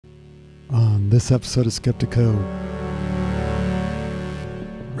On this episode of Skeptiko,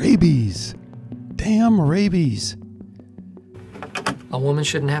 rabies. Damn rabies. A woman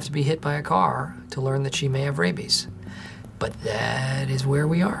shouldn't have to be hit by a car to learn that she may have rabies. But that is where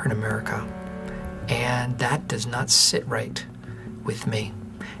we are in America. And that does not sit right with me.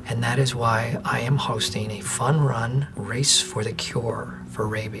 And that is why I am hosting a fun-run race for the cure for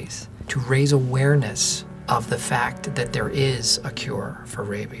rabies, to raise awareness of the fact that there is a cure for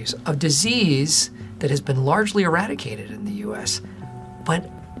rabies, a disease that has been largely eradicated in the U.S., but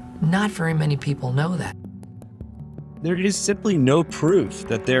not very many people know that. There is simply no proof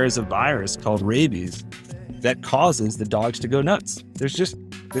that there is a virus called rabies that causes the dogs to go nuts.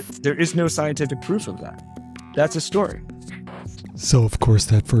 There is no scientific proof of that. That's a story. So, of course,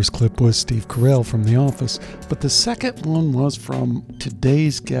 that first clip was Steve Carell from The Office, but the second one was from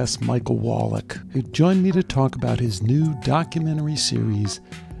today's guest, Michael Wallach, who joined me to talk about his new documentary series,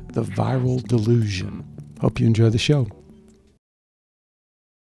 The Viral Delusion. Hope you enjoy the show.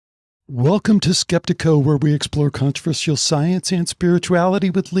 Welcome to Skeptiko, where we explore controversial science and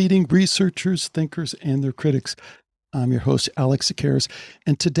spirituality with leading researchers, thinkers, and their critics. I'm your host, Alex Sakaris,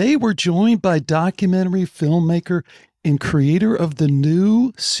 and today we're joined by documentary filmmaker and creator of the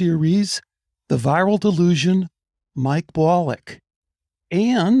new series, The Viral Delusion, Mike Wallach.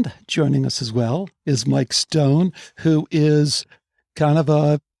 And joining us as well is Mike Stone, who is kind of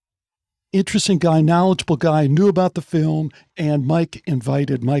a interesting guy, knowledgeable guy, knew about the film, and Mike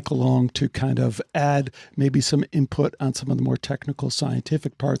invited Mike along to kind of add maybe some input on some of the more technical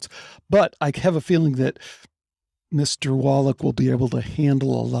scientific parts. But I have a feeling that Mr. Wallach will be able to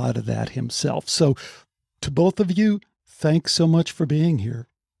handle a lot of that himself. So to both of you, thanks so much for being here.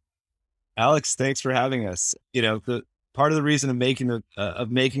 Alex, thanks for having us. You know, the part of the reason of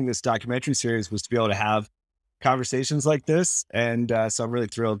making this documentary series was to be able to have conversations like this. And so I'm really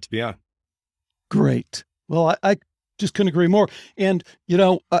thrilled to be on. Great. Well, I just couldn't agree more. And, you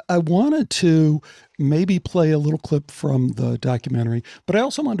know, I wanted to maybe play a little clip from the documentary, but I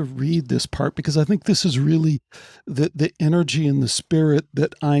also wanted to read this part because I think this is really the energy and the spirit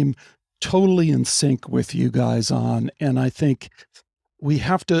that I'm totally in sync with you guys on. And I think we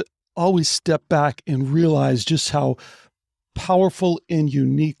have to always step back and realize just how powerful and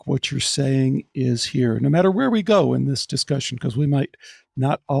unique what you're saying is here, no matter where we go in this discussion, because we might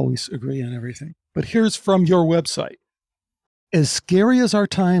not always agree on everything. But here's from your website. As scary as our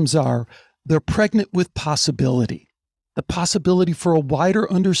times are, they're pregnant with possibility. The possibility for a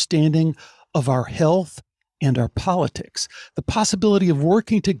wider understanding of our health and our politics, the possibility of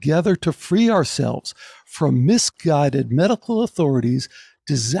working together to free ourselves from misguided medical authorities,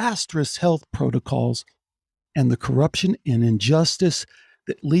 disastrous health protocols, and the corruption and injustice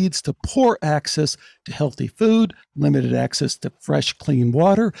that leads to poor access to healthy food, limited access to fresh, clean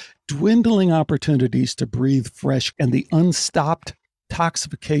water, dwindling opportunities to breathe fresh, and the unstopped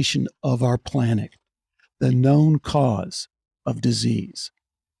toxification of our planet, the known cause of disease.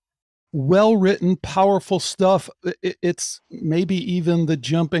 Well-written, powerful stuff. It's maybe even the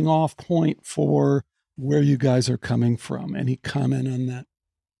jumping off point for where you guys are coming from. Any comment on that?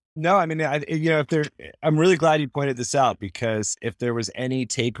 No, I mean, I'm really glad you pointed this out, because if there was any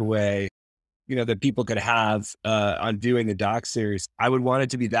takeaway, that people could have on viewing the doc series, I would want it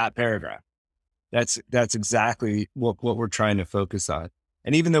to be that paragraph. That's exactly what we're trying to focus on.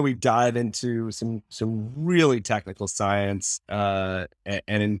 And even though we dive into some really technical science,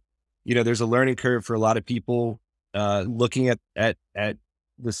 there's a learning curve for a lot of people looking at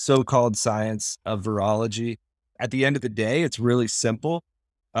the so-called science of virology. At the end of the day, it's really simple.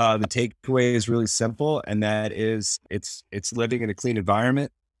 The takeaway is really simple, and that is it's living in a clean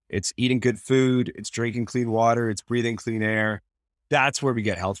environment. It's eating good food. It's drinking clean water. It's breathing clean air. That's where we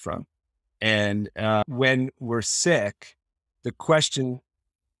get health from. And when we're sick, the question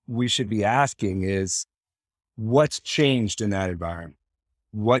we should be asking is, what's changed in that environment?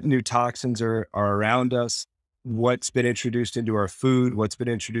 What new toxins are around us? What's been introduced into our food? What's been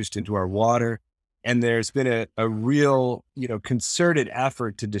introduced into our water? And there's been a real, concerted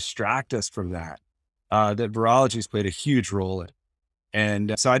effort to distract us from that virology has played a huge role in.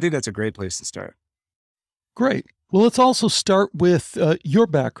 And so I think that's a great place to start. Great. Well, let's also start with your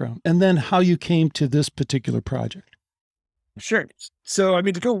background and then how you came to this particular project. Sure. So,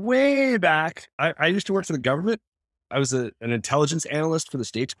 to go way back, I used to work for the government. I was an intelligence analyst for the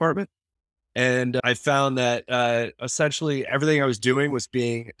State Department. And I found that essentially everything I was doing was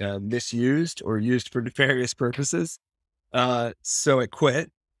being misused or used for nefarious purposes. So I quit,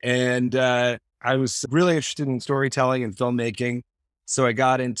 and I was really interested in storytelling and filmmaking. So I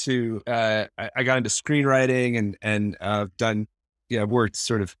got into screenwriting and done, worked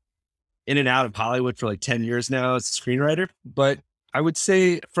sort of in and out of Hollywood for like 10 years now as a screenwriter. But I would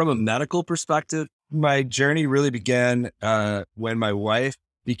say from a medical perspective, my journey really began when my wife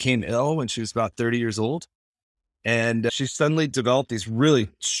became ill when she was about 30 years old. And she suddenly developed these really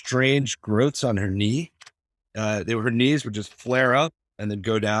strange growths on her knee. Her knees would just flare up and then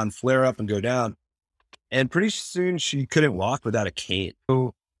go down, flare up and go down. And pretty soon she couldn't walk without a cane.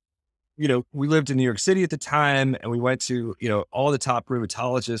 So, we lived in New York City at the time, and we went to, all the top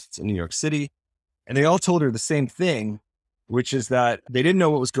rheumatologists in New York City, and they all told her the same thing, which is that they didn't know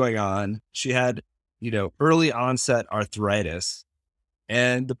what was going on. She had, early onset arthritis.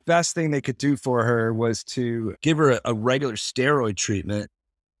 And the best thing they could do for her was to give her a regular steroid treatment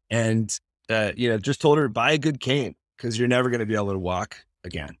and, just told her, buy a good cane because you're never going to be able to walk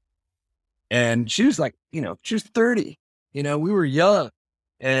again. And she was like, she was 30, we were young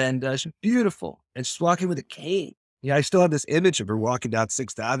and she's beautiful and she's walking with a cane. I still have this image of her walking down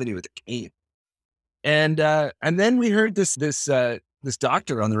 6th Avenue with a cane. And then we heard this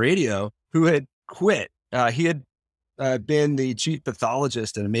doctor on the radio who had quit. He had been the chief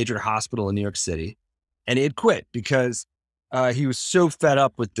pathologist at a major hospital in New York City, and he had quit because he was so fed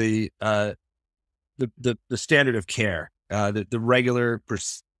up with the standard of care, the regular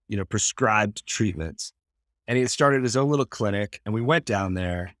prescribed treatments, and he had started his own little clinic. And we went down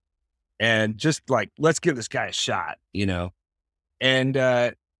there, and just like, let's give this guy a shot,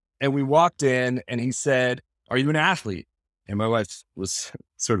 and we walked in, and he said, "Are you an athlete?" And my wife was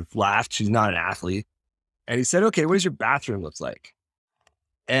sort of laughed. She's not an athlete. And he said, "Okay, what does your bathroom look like?"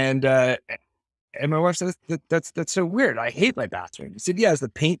 And my wife said, that's so weird. I hate my bathroom. He said, "Yeah, is the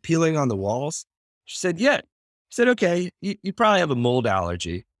paint peeling on the walls?" She said, "Yeah." He said, "Okay, you probably have a mold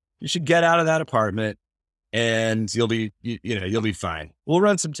allergy. You should get out of that apartment and you'll be fine. We'll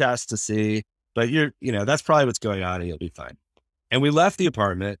run some tests to see, but that's probably what's going on and you'll be fine." And we left the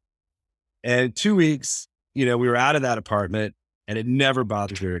apartment, and in 2 weeks, we were out of that apartment, and it never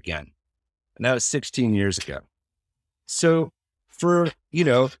bothered her again. And that was 16 years ago. So for,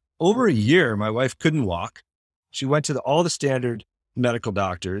 over a year, my wife couldn't walk. She went to all the standard medical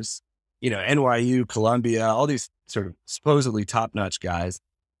doctors, NYU, Columbia, all these sort of supposedly top-notch guys.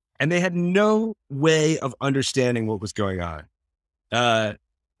 And they had no way of understanding what was going on.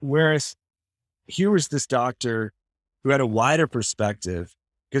 Whereas here was this doctor who had a wider perspective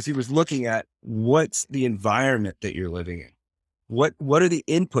because he was looking at what's the environment that you're living in. What are the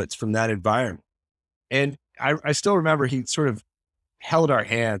inputs from that environment? And I still remember he sort of held our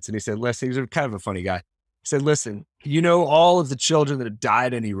hands and he said, "Listen," he was kind of a funny guy. He said, "Listen, all of the children that have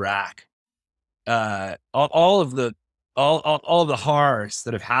died in Iraq, all of the horrors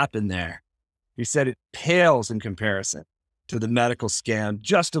that have happened there." He said it pales in comparison to the medical scam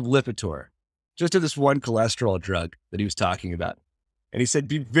just of Lipitor, just of this one cholesterol drug that he was talking about. And he said,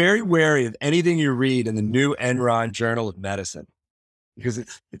 "Be very wary of anything you read in the New Enron Journal of Medicine, because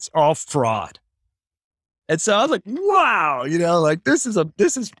it's all fraud." And so I was like, wow, this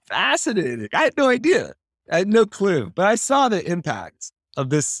is fascinating. I had no idea. I had no clue, but I saw the impacts of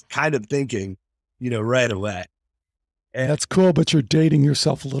this kind of thinking, right away. And that's cool, but you're dating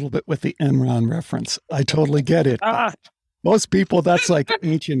yourself a little bit with the Enron reference. I totally get it. Most people, that's like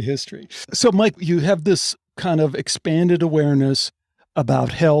ancient history. So Mike, you have this kind of expanded awareness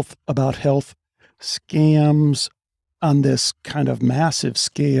about health scams on this kind of massive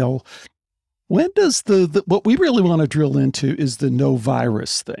scale. When does what we really want to drill into is the no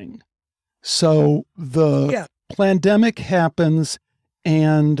virus thing. So the pandemic happens,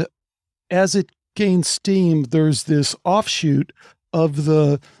 and as it gains steam, there's this offshoot of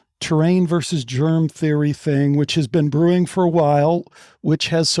the terrain versus germ theory thing, which has been brewing for a while, which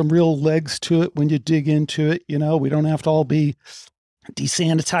has some real legs to it when you dig into it. We don't have to all be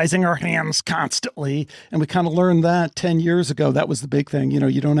desanitizing our hands constantly. And we kind of learned that 10 years ago. That was the big thing.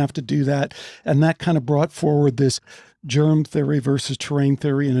 You don't have to do that. And that kind of brought forward this germ theory versus terrain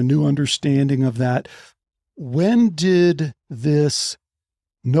theory and a new understanding of that. When did this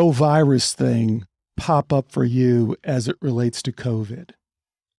no virus thing pop up for you as it relates to COVID?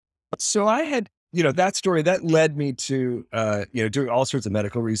 So I had, that story that led me to, doing all sorts of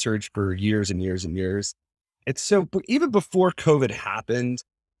medical research for years and years and years. It's so, even before COVID happened,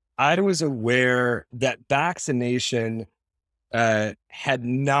 I was aware that vaccination was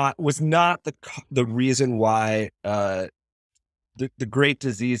not the reason why the great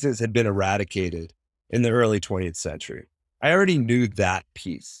diseases had been eradicated in the early 20th century. I already knew that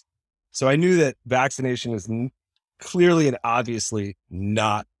piece. So I knew that vaccination is clearly and obviously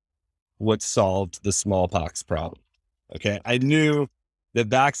not what solved the smallpox problem. Okay. I knew that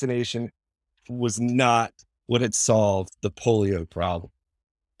vaccination was not what had solved the polio problem.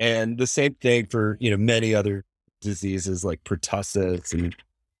 And the same thing for, many other diseases like pertussis and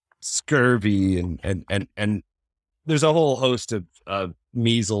scurvy and there's a whole host of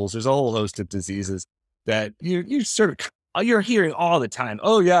measles. There's a whole host of diseases that you're hearing all the time.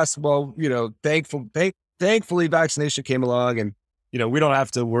 Oh yes, well, thankfully vaccination came along, and we don't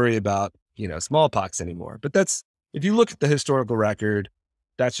have to worry about smallpox anymore. But if you look at the historical record,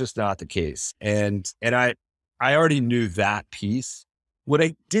 that's just not the case. And I already knew that piece. What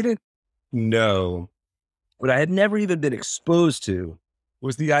I didn't know, what I had never even been exposed to,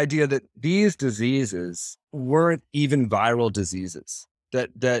 was the idea that these diseases weren't even viral diseases.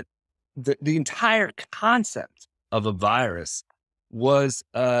 That the entire concept of a virus was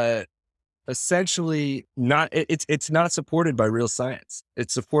essentially not. It's not supported by real science.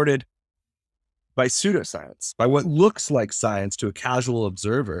 It's supported by pseudoscience, by what looks like science to a casual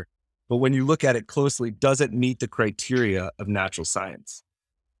observer, but when you look at it closely, doesn't meet the criteria of natural science.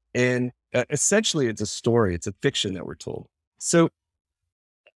 And essentially, it's a story. It's a fiction that we're told. So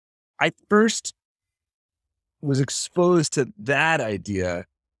I first was exposed to that idea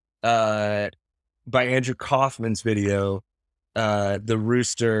by Andrew Kaufman's video, the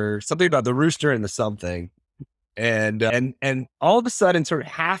rooster, something about the rooster and the something. And all of a sudden, sort of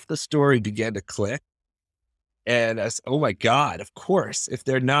half the story began to click. And I was, oh my God, of course, if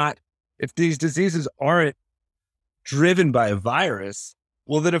these diseases aren't driven by a virus,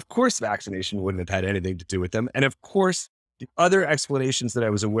 well, then of course vaccination wouldn't have had anything to do with them. And of course, the other explanations that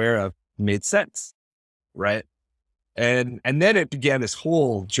I was aware of made sense, right? And then it began this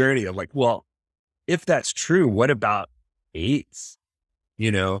whole journey of like, well, if that's true, what about AIDS?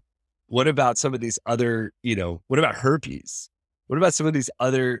 What about some of these other, what about herpes? What about some of these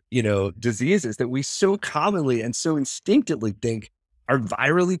other, diseases that we so commonly and so instinctively think are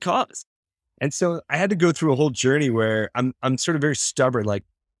virally caused? And so I had to go through a whole journey where I'm sort of very stubborn. Like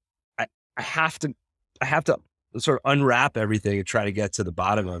I have to sort of unwrap everything and try to get to the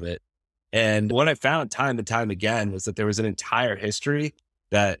bottom of it. And what I found time and time again was that there was an entire history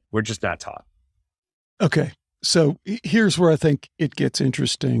that we're just not taught. Okay. So here's where I think it gets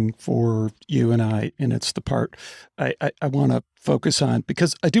interesting for you and I, and it's the part I want to focus on,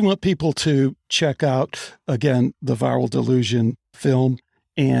 because I do want people to check out, again, the Viral Delusion film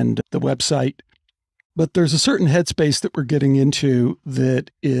and the website. But there's a certain headspace that we're getting into that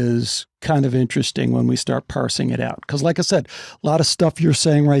is kind of interesting when we start parsing it out. Because like I said, a lot of stuff you're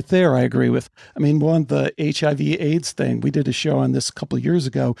saying right there, I agree with. I mean, the HIV AIDS thing, we did a show on this a couple of years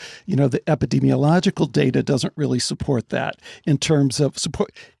ago. The epidemiological data doesn't really support that in terms of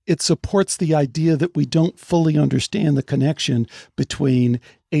support. It supports the idea that we don't fully understand the connection between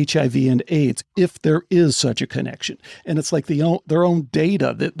HIV and AIDS, if there is such a connection. And it's like their own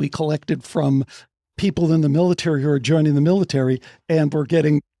data that we collected from people in the military who are joining the military, and we're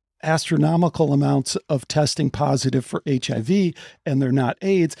getting astronomical amounts of testing positive for HIV, and they're not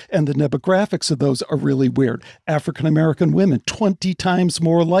AIDS. And the demographics of those are really weird. African-American women, 20 times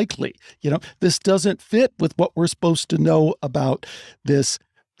more likely. This doesn't fit with what we're supposed to know about this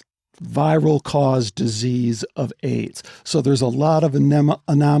viral caused disease of AIDS. So there's a lot of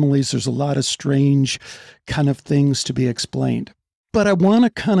anomalies. There's a lot of strange kind of things to be explained. But I want to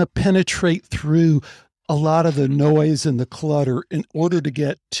kind of penetrate through a lot of the noise and the clutter in order to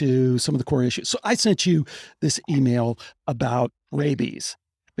get to some of the core issues. So I sent you this email about rabies,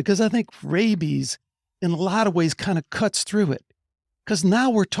 because I think rabies in a lot of ways kind of cuts through it. Because now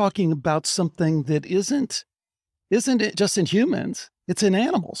we're talking about something that isn't it just in humans, it's in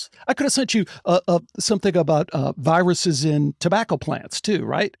animals. I could have sent you something about viruses in tobacco plants too,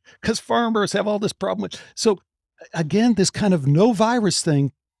 right? Because farmers have all this problem with. So again, this kind of no virus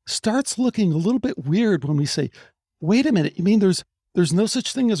thing starts looking a little bit weird when we say, wait a minute, you mean there's no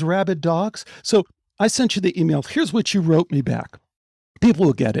such thing as rabid dogs? So I sent you the email. Here's what you wrote me back. People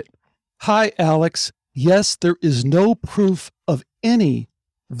will get it. Hi, Alex. Yes, there is no proof of any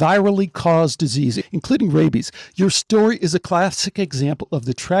virally caused disease, including rabies. Your story is a classic example of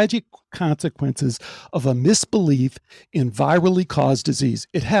the tragic consequences of a misbelief in virally caused disease.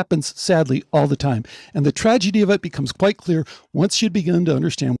 It happens, sadly, all the time. And the tragedy of it becomes quite clear once you begin to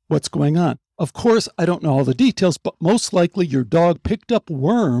understand what's going on. Of course, I don't know all the details, but most likely your dog picked up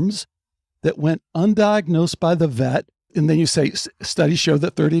worms that went undiagnosed by the vet. And then you say studies show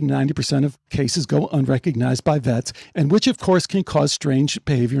that 30 to 90% of cases go unrecognized by vets, and which of course can cause strange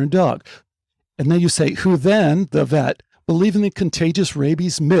behavior in dog. And then you say, who then, the vet, believing the contagious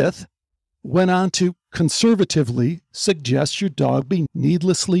rabies myth, went on to conservatively suggest your dog be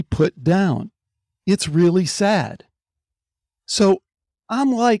needlessly put down. It's really sad. So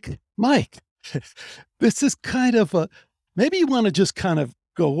I'm like, Mike, this is kind of maybe you want to just kind of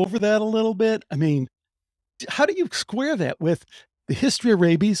go over that a little bit? I mean, how do you square that with the history of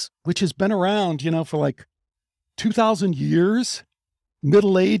rabies, which has been around, for like 2,000 years?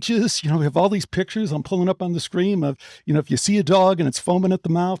 Middle Ages, we have all these pictures I'm pulling up on the screen of, if you see a dog and it's foaming at the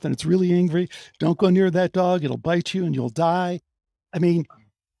mouth and it's really angry, don't go near that dog. It'll bite you and you'll die. I mean,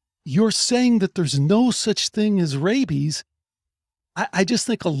 you're saying that there's no such thing as rabies. I just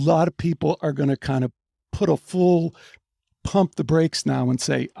think a lot of people are going to kind of put a full pump the brakes now and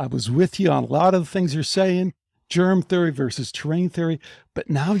say, I was with you on a lot of the things you're saying, germ theory versus terrain theory, but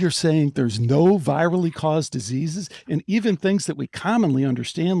now you're saying there's no virally caused diseases, and even things that we commonly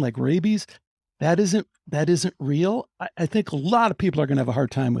understand like rabies, that isn't real. I think a lot of people are going to have a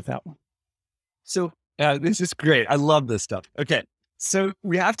hard time with that one. So this is great. I love this stuff. Okay. So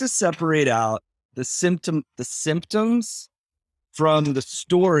we have to separate out the symptoms from the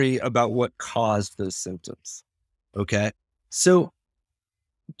story about what caused those symptoms. Okay. So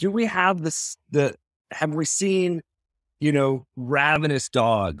do we have have we seen, ravenous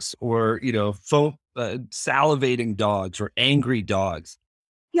dogs or, salivating dogs or angry dogs?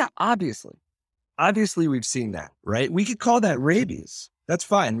 Yeah, obviously we've seen that, right? We could call that rabies. That's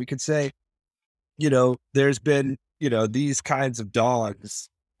fine. We could say, there's been, these kinds of dogs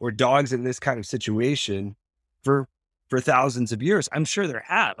or dogs in this kind of situation for thousands of years. I'm sure there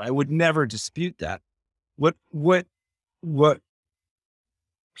have. I would never dispute that. What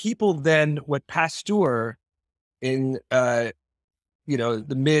Pasteur in, the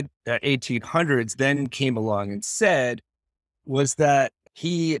mid 1800s then came along and said was that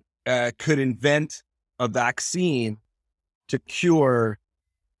he could invent a vaccine to cure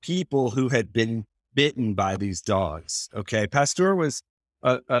people who had been bitten by these dogs. Okay. Pasteur was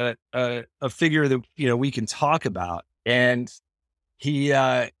a figure that, we can talk about, and he,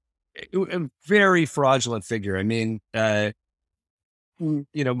 a very fraudulent figure. I mean,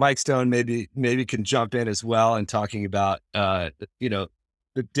 Mike Stone maybe can jump in as well in talking about, the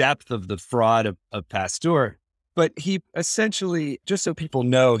depth of the fraud of Pasteur. But he essentially, just so people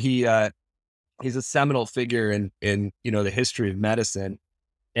know, he's a seminal figure in the history of medicine.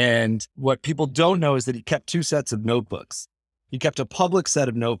 And what people don't know is that he kept two sets of notebooks. He kept a public set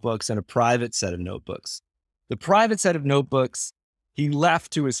of notebooks and a private set of notebooks. The private set of notebooks he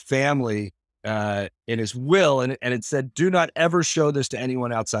left to his family in his will, and it said, do not ever show this to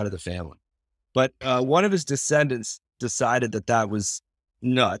anyone outside of the family. But one of his descendants decided that was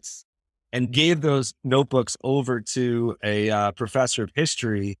nuts and gave those notebooks over to a professor of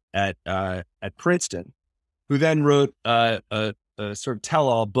history at Princeton, who then wrote a sort of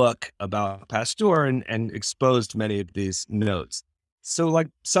tell-all book about Pasteur and exposed many of these notes. So, like,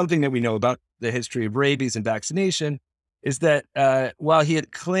 something that we know about the history of rabies and vaccination is that while he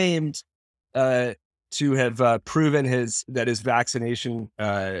had claimed to have proven that his vaccination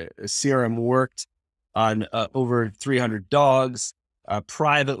serum worked on over 300 dogs,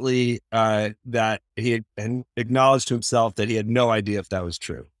 privately, that he had acknowledged to himself that he had no idea if that was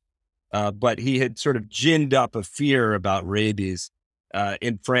true. But he had sort of ginned up a fear about rabies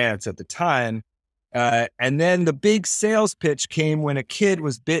in France at the time. And then the big sales pitch came when a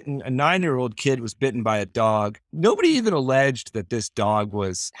 9-year-old kid was bitten by a dog. Nobody even alleged that this dog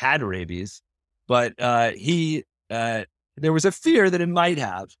had rabies, but there was a fear that it might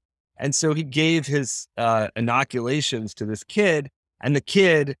have. And so he gave his inoculations to this kid, and the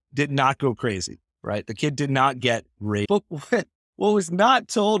kid did not go crazy, right? The kid did not get raped. But what was not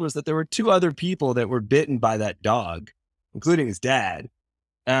told was that there were two other people that were bitten by that dog, including his dad,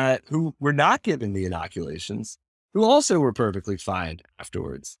 who were not given the inoculations, who also were perfectly fine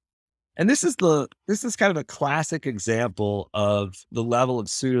afterwards. And this is kind of a classic example of the level of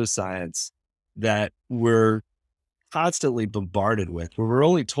pseudoscience that we're constantly bombarded with, where we're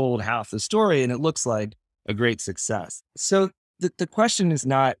only told half the story and it looks like a great success. So the question is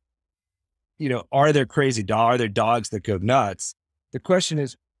not, are there are there dogs that go nuts? The question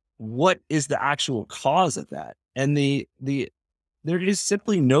is, what is the actual cause of that? And there is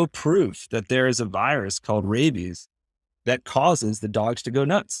simply no proof that there is a virus called rabies that causes the dogs to go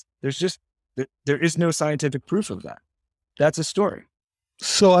nuts. There is no scientific proof of that. That's a story.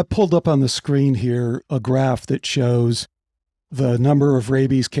 So I pulled up on the screen here a graph that shows the number of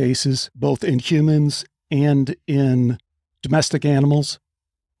rabies cases, both in humans and in domestic animals.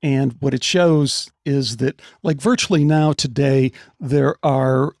 And what it shows is that, like, virtually now today, there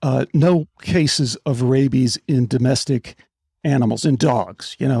are no cases of rabies in domestic animals, in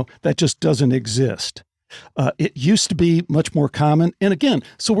dogs. That just doesn't exist. It used to be much more common. And again,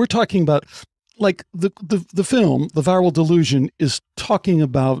 so we're talking about, like, the film, The Viral Delusion, is talking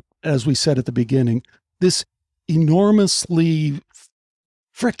about, as we said at the beginning, this enormously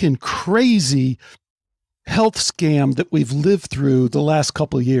freaking crazy health scam that we've lived through the last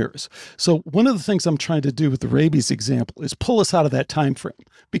couple of years. So one of the things I'm trying to do with the rabies example is pull us out of that time frame.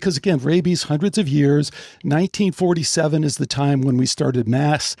 Because again, rabies, hundreds of years, 1947 is the time when we started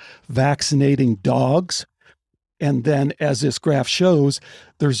mass vaccinating dogs. And then as this graph shows,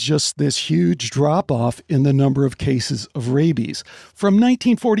 there's just this huge drop off in the number of cases of rabies from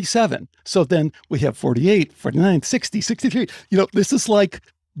 1947. So then we have 48, 49, 60, 63. This is like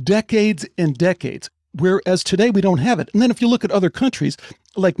decades and decades. Whereas today we don't have it. And then if you look at other countries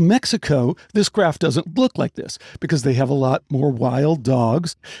like Mexico, this graph doesn't look like this because they have a lot more wild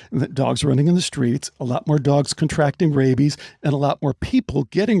dogs, dogs running in the streets, a lot more dogs contracting rabies, and a lot more people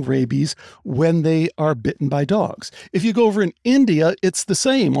getting rabies when they are bitten by dogs. If you go over in India, it's the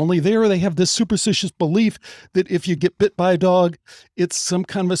same, only there they have this superstitious belief that if you get bit by a dog, it's some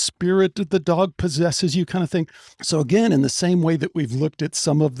kind of a spirit that the dog possesses you kind of thing. So again, in the same way that we've looked at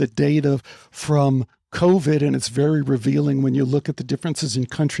some of the data from COVID, and it's very revealing when you look at the differences in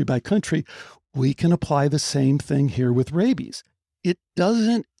country by country, we can apply the same thing here with rabies. It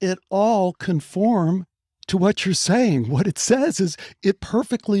doesn't at all conform to what you're saying. What it says is it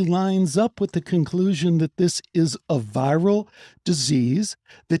perfectly lines up with the conclusion that this is a viral disease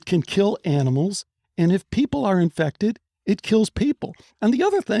that can kill animals. And if people are infected, it kills people. And the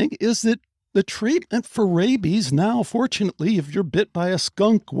other thing is that the treatment for rabies now, fortunately, if you're bit by a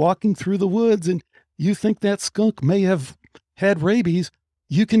skunk walking through the woods and you think that skunk may have had rabies,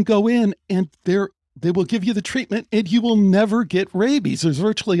 you can go in and they will give you the treatment and you will never get rabies. There's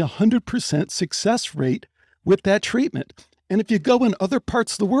virtually 100% success rate with that treatment. And if you go in other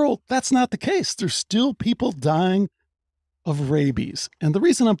parts of the world, that's not the case. There's still people dying of rabies. And the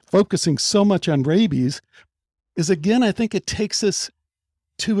reason I'm focusing so much on rabies is, again, I think it takes us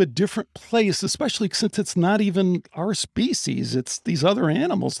to a different place, especially since it's not even our species. It's these other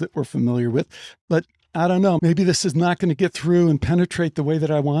animals that we're familiar with. But I don't know, maybe this is not going to get through and penetrate the way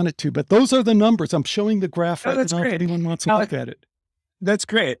that I want it to. But those are the numbers. I'm showing the graph right now if anyone wants to look at it. That's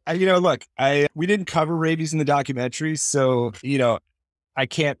great. Look, we didn't cover rabies in the documentary, so, I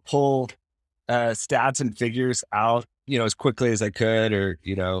can't pull stats and figures out, as quickly as I could or,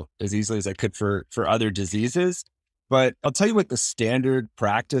 as easily as I could for other diseases. But I'll tell you what the standard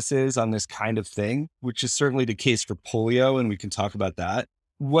practice is on this kind of thing, which is certainly the case for polio, and we can talk about that.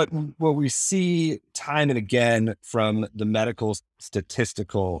 What we see time and again from the medical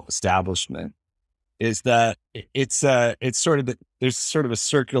statistical establishment is that there's sort of a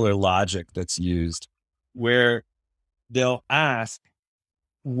circular logic that's used where they'll ask,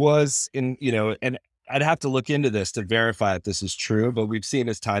 and I'd have to look into this to verify if this is true, but we've seen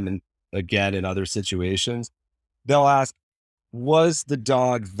this time and again in other situations. They'll ask, was the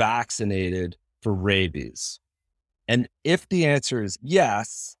dog vaccinated for rabies? And if the answer is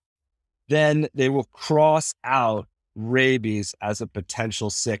yes, then they will cross out rabies as a potential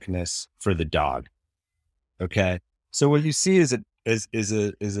sickness for the dog. Okay. So what you see is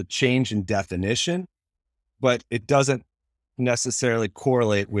a change in definition, but it doesn't necessarily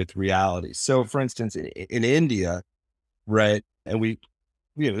correlate with reality. So for instance, in India, right. And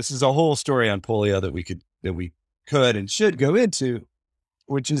this is a whole story on polio that we could and should go into,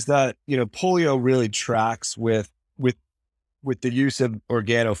 which is that, polio really tracks with the use of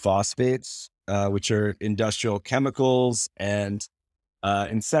organophosphates, which are industrial chemicals and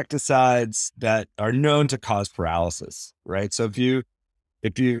insecticides that are known to cause paralysis, right? So if you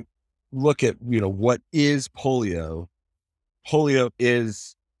look at, what is polio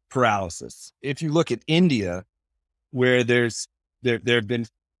is paralysis. If you look at India, where there have been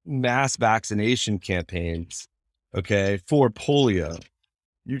mass vaccination campaigns, okay, for polio,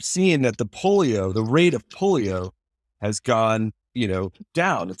 you're seeing that the rate of polio has gone,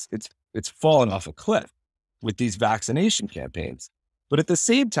 down. It's fallen off a cliff with these vaccination campaigns. But at the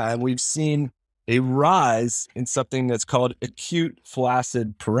same time, we've seen a rise in something that's called acute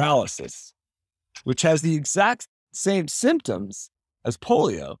flaccid paralysis, which has the exact same symptoms as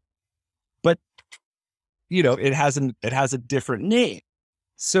polio, but it has a different name.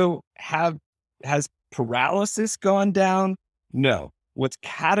 So has paralysis gone down? No. What's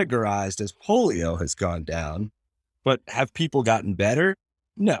categorized as polio has gone down, but have people gotten better?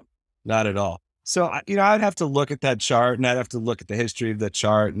 No, not at all. So, I'd have to look at that chart and I'd have to look at the history of the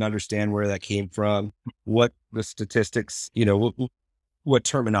chart and understand where that came from, what the statistics, what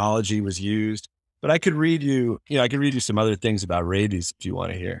terminology was used. But I could read you some other things about rabies if you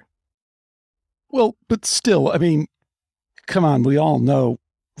want to hear. Well, but still, come on, we all know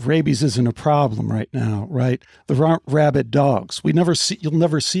rabies isn't a problem right now, right? There aren't rabid dogs. You'll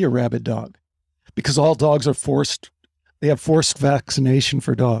never see a rabid dog because all dogs are forced They have forced vaccination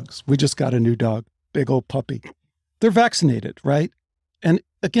for dogs. We just got a new dog, big old puppy. They're vaccinated, right? And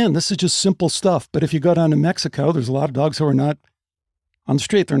again, this is just simple stuff. But if you go down to Mexico, there's a lot of dogs who are not on the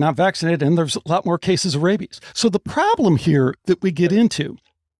street. They're not vaccinated, and there's a lot more cases of rabies. So the problem here that we get into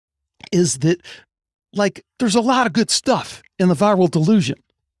is that, like, there's a lot of good stuff in the viral delusion.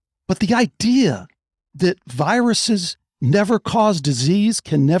 But the idea that viruses never cause disease,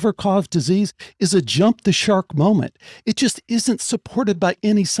 can never cause disease, is a jump the shark moment. It just isn't supported by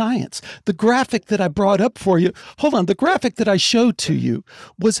any science. The graphic that I brought up for you, hold on, the graphic that I showed to you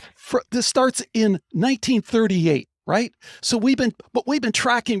this starts in 1938, right? So we've been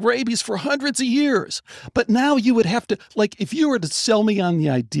tracking rabies for hundreds of years. But now you would have to, like, if you were to sell me on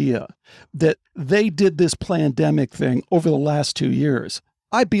the idea that they did this pandemic thing over the last 2 years,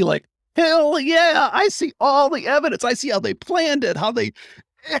 I'd be like, hell yeah, I see all the evidence. I see how they planned it, how they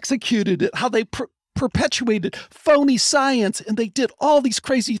executed it, how they perpetuated phony science, and they did all these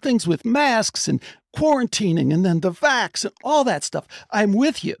crazy things with masks and quarantining and then the vax and all that stuff. I'm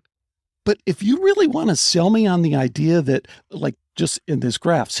with you. But if you really want to sell me on the idea that, like, just in this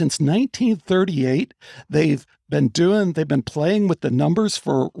graph, since 1938, they've been playing with the numbers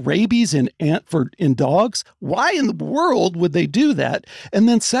for rabies in dogs. Why in the world would they do that? And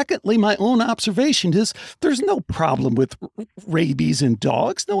then secondly, my own observation is there's no problem with rabies in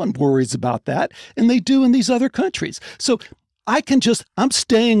dogs. No one worries about that. And they do in these other countries. So I'm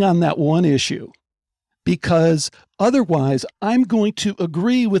staying on that one issue, because otherwise I'm going to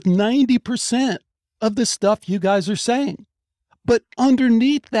agree with 90% of the stuff you guys are saying. But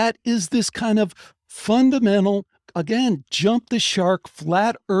underneath that is this kind of fundamental, again, jump the shark,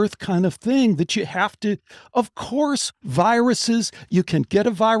 flat earth kind of thing that you have to, of course, viruses, you can get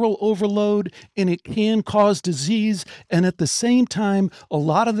a viral overload and it can cause disease. And at the same time, a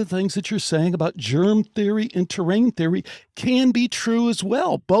lot of the things that you're saying about germ theory and terrain theory can be true as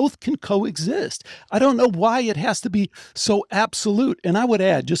well. Both can coexist. I don't know why it has to be so absolute. And I would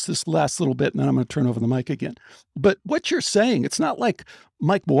add just this last little bit, and then I'm going to turn over the mic again. But what you're saying, it's not like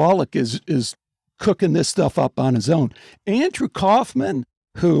Mike Wallach is cooking this stuff up on his own. Andrew Kaufman,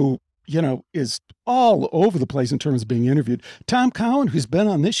 who, is all over the place in terms of being interviewed. Tom Cowan, who's been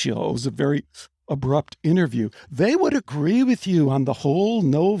on this show, it was a very abrupt interview. They would agree with you on the whole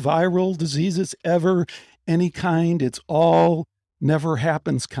no viral diseases ever, any kind. It's all never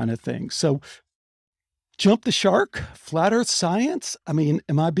happens kind of thing. So jump the shark, flat earth science. I mean,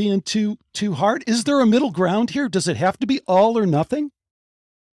 am I being too hard? Is there a middle ground here? Does it have to be all or nothing?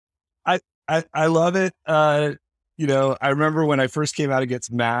 I love it. I remember when I first came out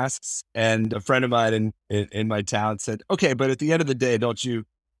against masks, and a friend of mine in my town said, okay, but at the end of the day, don't you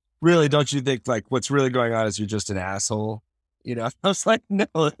think, like, what's really going on is you're just an asshole? I was like, no,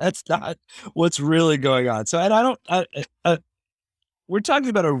 that's not what's really going on. So, and we're talking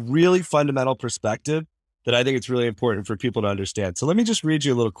about a really fundamental perspective that I think it's really important for people to understand. So let me just read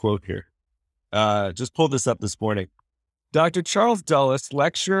you a little quote here. Just pulled this up this morning. Dr. Charles Dulles,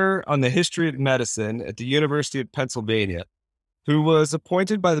 lecturer on the history of medicine at the University of Pennsylvania, who was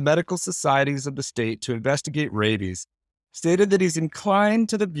appointed by the medical societies of the state to investigate rabies, stated that he's inclined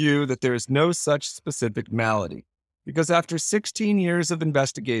to the view that there is no such specific malady, because after 16 years of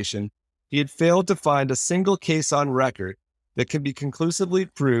investigation, he had failed to find a single case on record that can be conclusively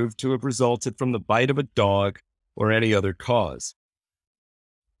proved to have resulted from the bite of a dog or any other cause.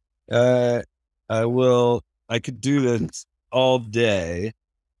 I could do this all day.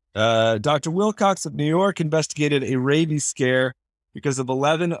 Dr. Wilcox of New York investigated a rabies scare because of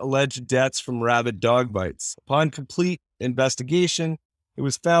 11 alleged deaths from rabid dog bites. Upon complete investigation, it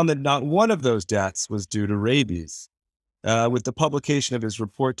was found that not one of those deaths was due to rabies. With the publication of his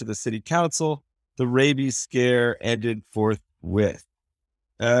report to the city council, the rabies scare ended forthwith.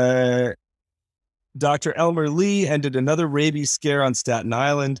 Dr. Elmer Lee ended another rabies scare on Staten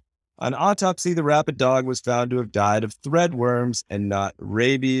Island. On autopsy, the rabid dog was found to have died of threadworms and not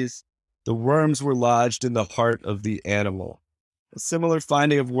rabies. The worms were lodged in the heart of the animal. A similar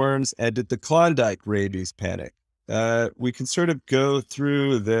finding of worms ended the Klondike rabies panic. We can sort of go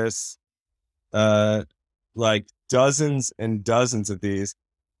through this, like dozens and dozens of these.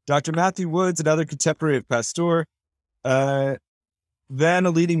 Dr. Matthew Woods, another contemporary of Pasteur, then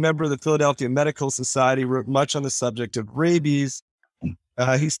a leading member of the Philadelphia Medical Society, wrote much on the subject of rabies.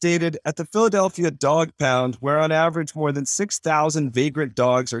 He stated, at the Philadelphia Dog Pound, where on average more than 6,000 vagrant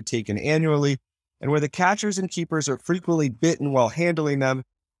dogs are taken annually, and where the catchers and keepers are frequently bitten while handling them,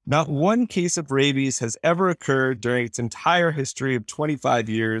 not one case of rabies has ever occurred during its entire history of 25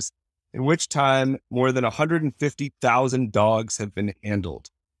 years, in which time more than 150,000 dogs have been handled.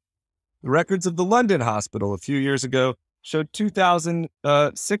 The records of the London Hospital a few years ago showed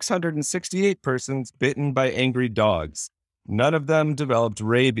 2,668 persons bitten by angry dogs. None of them developed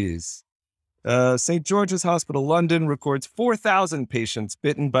rabies. St. George's Hospital, London records 4,000 patients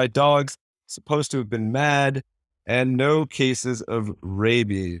bitten by dogs supposed to have been mad, and no cases of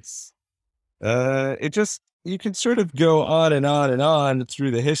rabies. You can sort of go on and on and on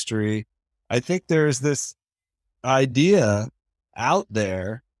through the history. I think there's this idea out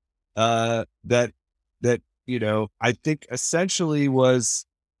there that I think essentially was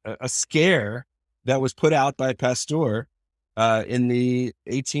a scare that was put out by Pasteur in the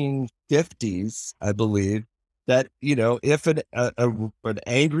 1850s, I believe, that if an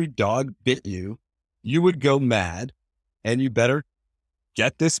angry dog bit you, you would go mad, and you better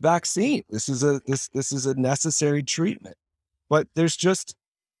get this vaccine. This is a necessary treatment. But there's just,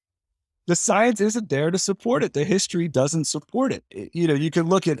 the science isn't there to support it. The history doesn't support it. You can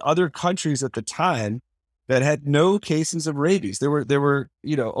look at other countries at the time that had no cases of rabies. There were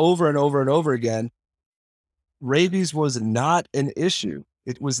over and over and over again, rabies was not an issue.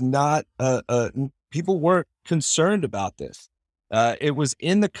 It was not people weren't concerned about this. It was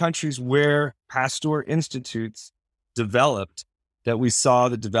in the countries where Pasteur institutes developed that we saw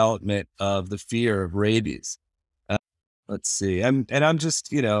the development of the fear of rabies. Let's see. I'm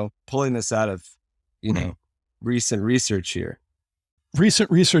just, pulling this out of, recent research here.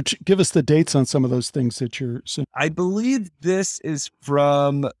 Recent research. Give us the dates on some of those things that you're saying. I believe this is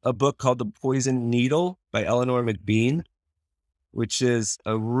from a book called The Poisoned Needle by Eleanor McBean, which is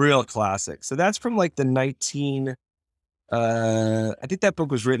a real classic. So that's from like the I think that book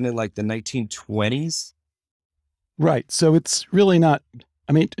was written in like the 1920s. Right. So it's really not,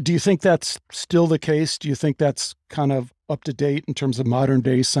 I mean, do you think that's still the case? Do you think that's kind of up to date in terms of modern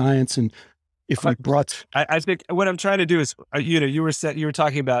day science? And if we brought, I think what I'm trying to do is, you were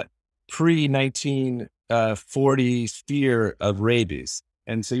talking about pre-1940s fear of rabies.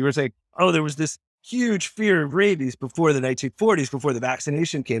 And so you were saying, oh, there was this huge fear of rabies before the 1940s, before the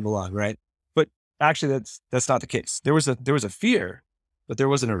vaccination came along. Right. But actually that's not the case. There was a fear, but there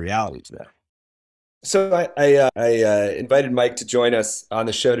wasn't a reality to that. So I invited Mike to join us on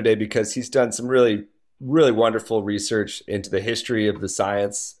the show today because he's done some really, really wonderful research into the history of the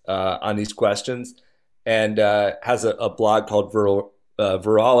science on these questions, and has a blog called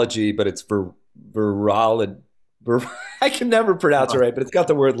Virology, but it's virology. I can never pronounce it right, but it's got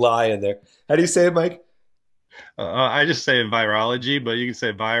the word lie in there. How do you say it, Mike? I just say virology, but you can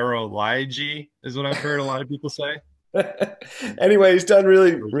say virology is what I've heard a lot of people say. Anyway, he's done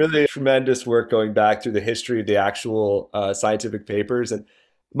really, really tremendous work going back through the history of the actual scientific papers. And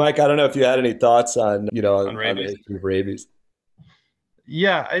Mike, I don't know if you had any thoughts on, on the history of rabies.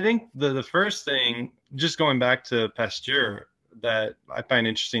 Yeah, I think the first thing, just going back to Pasteur, that I find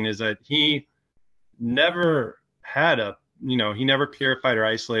interesting is that he never had he never purified or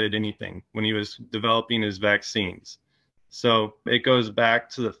isolated anything when he was developing his vaccines. So it goes back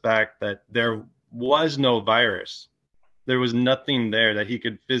to the fact that there was no virus. There was nothing there that he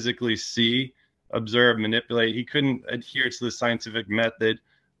could physically see, observe, manipulate. He couldn't adhere to the scientific method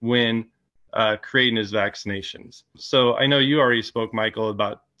when creating his vaccinations. So I know you already spoke, Michael,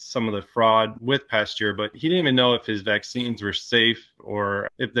 about some of the fraud with Pasteur, but he didn't even know if his vaccines were safe or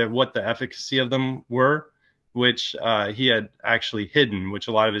what the efficacy of them were, which he had actually hidden, which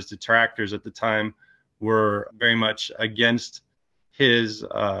a lot of his detractors at the time were very much against his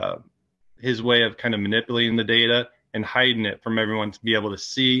way of kind of manipulating the data and hiding it from everyone to be able to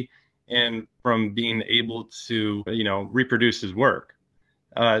see and from being able to, reproduce his work.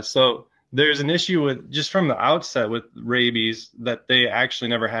 So there's an issue with, just from the outset with rabies, that they actually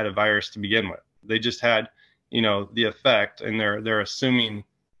never had a virus to begin with. They just had, the effect, and they're assuming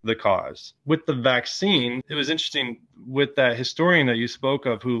the cause. With the vaccine, it was interesting with that historian that you spoke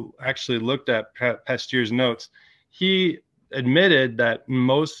of who actually looked at Pasteur's notes. He admitted that in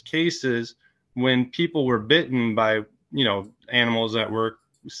most cases, when people were bitten by, animals that were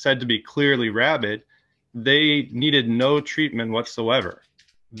said to be clearly rabid, they needed no treatment whatsoever.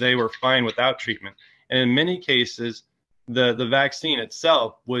 They were fine without treatment. And in many cases, the vaccine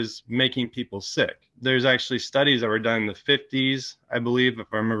itself was making people sick. There's actually studies that were done in the 50s, I believe, if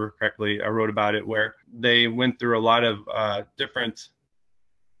I remember correctly, I wrote about it, where they went through a lot of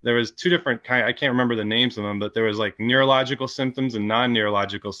there was two different kind, I can't remember the names of them, but there was like neurological symptoms and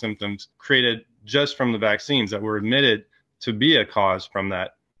non-neurological symptoms created just from the vaccines that were admitted to be a cause from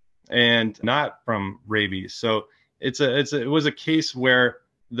that and not from rabies. So it was a case where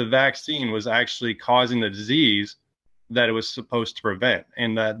the vaccine was actually causing the disease that it was supposed to prevent,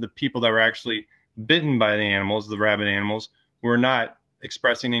 and that the people that were actually bitten by the animals, the rabid animals, were not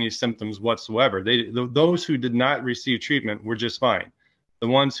expressing any symptoms whatsoever. Those who did not receive treatment were just fine. The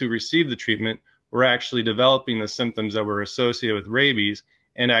ones who received the treatment were actually developing the symptoms that were associated with rabies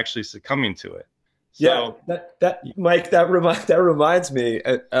and actually succumbing to it. So, yeah, that Mike, that reminds me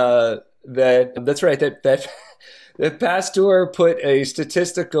that's right. That Pasteur put a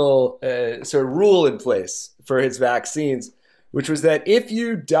statistical sort of rule in place for his vaccines, which was that if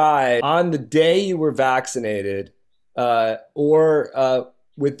you died on the day you were vaccinated, or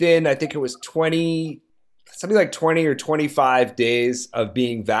within, I think it was 20, something like 20 or 25 days of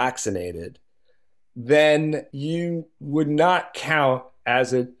being vaccinated, then you would not count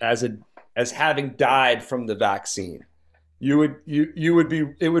as having died from the vaccine. It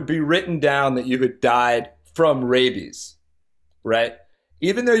would be written down that you had died from rabies, right?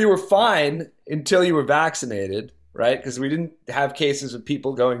 Even though you were fine until you were vaccinated, right? Because we didn't have cases of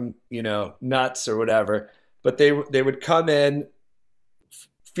people going, nuts or whatever, but they would come in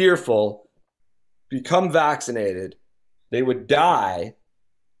fearful, become vaccinated, they would die,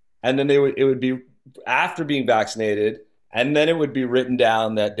 and then it would be after being vaccinated, and then it would be written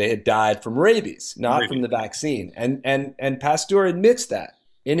down that they had died from rabies, not from the vaccine. And Pasteur admits that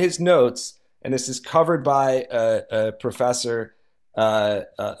in his notes, and this is covered by a professor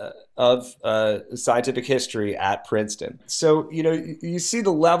of scientific history at Princeton. So, you see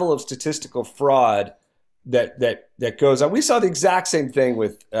the level of statistical fraud that goes on. We saw the exact same thing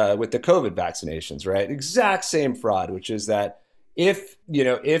with the COVID vaccinations, right? Exact same fraud, which is that if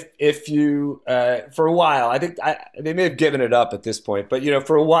you for a while, I think they may have given it up at this point, but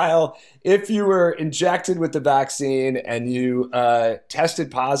for a while, if you were injected with the vaccine and you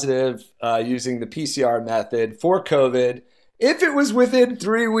tested positive using the PCR method for COVID, if it was within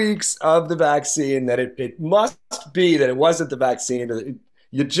 3 weeks of the vaccine, that it must be that it wasn't the vaccine, or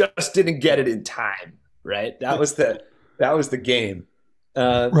you just didn't get it in time, right? That was the game.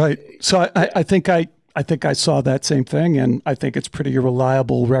 Right. So I think I saw that same thing, and I think it's pretty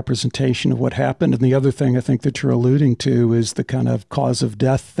reliable representation of what happened. And the other thing I think that you're alluding to is the kind of cause of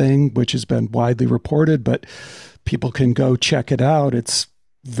death thing, which has been widely reported, but people can go check it out. It's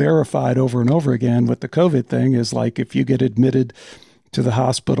verified over and over again. With the COVID thing is like, if you get admitted to the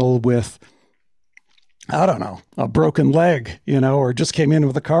hospital with, I don't know, a broken leg, or just came in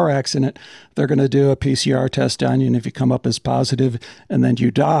with a car accident, they're going to do a PCR test on you. And if you come up as positive and then you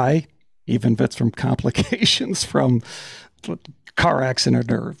die, even if it's from complications from car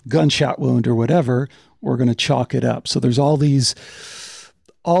accident or gunshot wound or whatever, we're going to chalk it up. So there's all these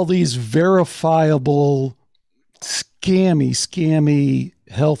verifiable scammy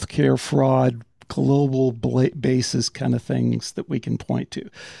healthcare fraud, global basis kind of things that we can point to.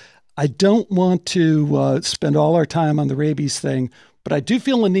 I don't want to spend all our time on the rabies thing, but I do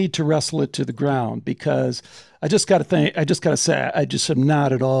feel a need to wrestle it to the ground, because I just got to say, I just am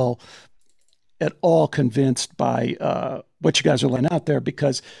not at all convinced by what you guys are laying out there,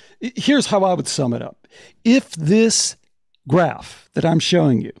 because here's how I would sum it up. If this graph that I'm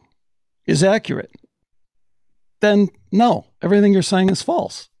showing you is accurate, then no, everything you're saying is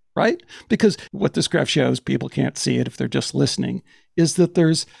false, right? Because what this graph shows, people can't see it if they're just listening, is that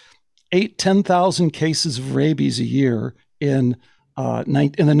there's 10,000 cases of rabies a year in the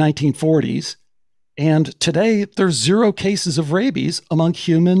 1940s. And today, there's 0 cases of rabies among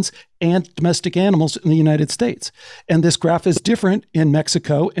humans and domestic animals in the United States. And this graph is different in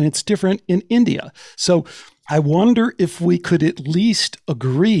Mexico, and it's different in India. So I wonder if we could at least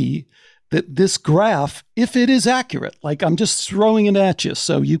agree that this graph, if it is accurate, like I'm just throwing it at you,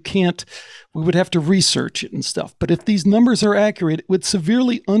 so we would have to research it and stuff. But if these numbers are accurate, it would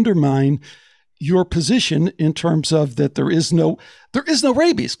severely undermine your position in terms of that there is no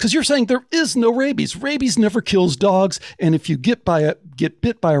rabies, because you're saying there is no rabies. Rabies never kills dogs, and if you get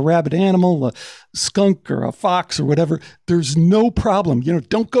bit by a rabid animal, a skunk or a fox or whatever, there's no problem.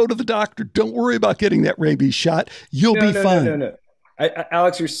 Don't go to the doctor. Don't worry about getting that rabies shot. You'll be fine. No.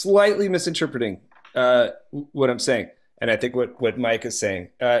 Alex, you're slightly misinterpreting what I'm saying, and I think what Mike is saying.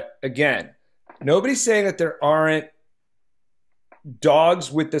 Again, nobody's saying that there aren't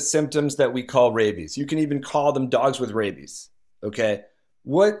dogs with the symptoms that we call rabies. You can even call them dogs with rabies. Okay.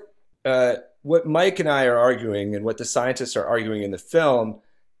 What Mike and I are arguing, and what the scientists are arguing in the film,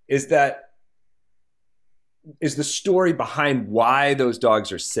 is the story behind why those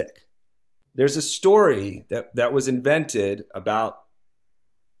dogs are sick. There's a story that was invented about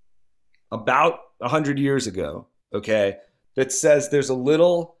 100 years ago, okay, that says there's a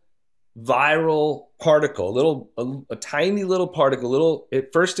little viral particle, a tiny little particle,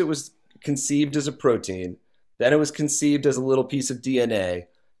 at first it was conceived as a protein, then it was conceived as a little piece of DNA.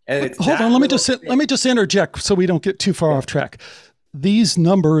 And hold on, let me just interject so we don't get too far off track. these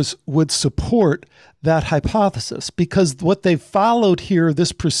numbers would support that hypothesis, because what they've followed here,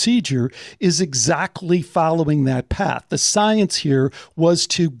 this procedure, is exactly following that path. The science here was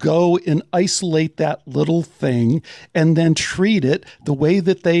to go and isolate that little thing and then treat it the way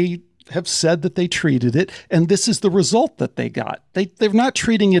that they have said that they treated it, and this is the result that they got. They're not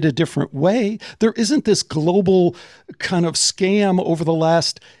treating it a different way. There isn't this global kind of scam over the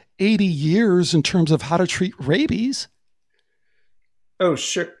last 80 years in terms of how to treat rabies. Oh,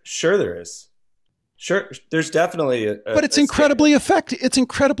 sure there is. Sure, there's definitely but it's incredibly effective. It's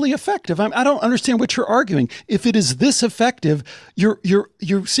incredibly effective. I don't understand what you're arguing. If it is this effective, you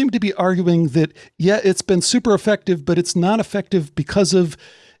seem to be arguing that, yeah, it's been super effective, but it's not effective because of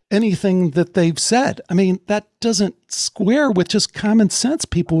anything that they've said. I mean, that doesn't square with just common sense.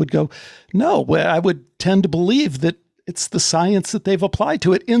 People would go, no, well, I would tend to believe that it's the science that they've applied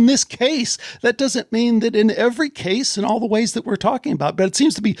to it. In this case, that doesn't mean that in every case in all the ways that we're talking about, but it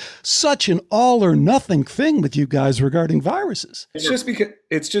seems to be such an all or nothing thing with you guys regarding viruses. It's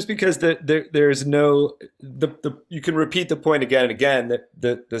just because there's no, you can repeat the point again and again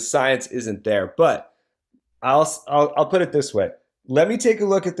that the science isn't there. But I'll put it this way. Let me take a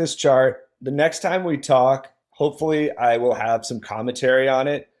look at this chart. The next time we talk, hopefully I will have some commentary on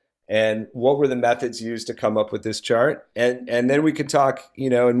it and what were the methods used to come up with this chart. And then we could talk,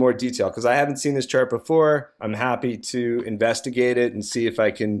 in more detail, because I haven't seen this chart before. I'm happy to investigate it and see if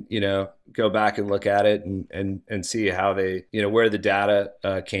I can, go back and look at it and see how they, where the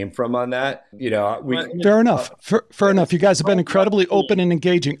data came from on that. Fair enough. Fair enough. You guys have been incredibly open and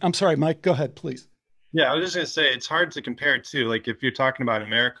engaging. I'm sorry, Mike, go ahead, please. Yeah, I was just going to say, it's hard to compare too. Like if you're talking about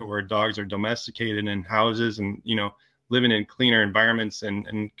America, where dogs are domesticated in houses and, living in cleaner environments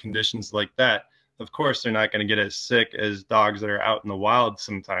and conditions like that, of course, they're not going to get as sick as dogs that are out in the wild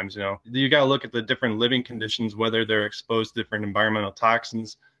sometimes. You got to look at the different living conditions, whether they're exposed to different environmental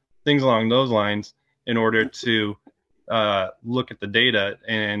toxins, things along those lines, in order to look at the data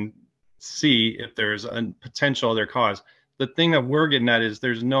and see if there's a potential other cause. The thing that we're getting at is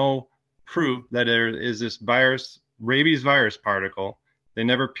there's no proof that there is this rabies virus particle. They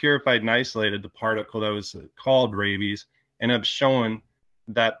never purified and isolated the particle that was called rabies, and have shown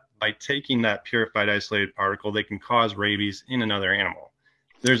that by taking that purified, isolated particle, they can cause rabies in another animal.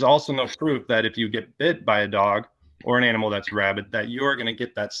 There's also no proof that if you get bit by a dog or an animal that's rabid, that you're going to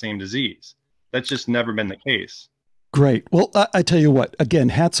get that same disease. That's just never been the case. Great. Well, I tell you what, again,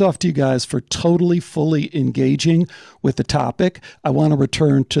 hats off to you guys for totally, fully engaging with the topic. I want to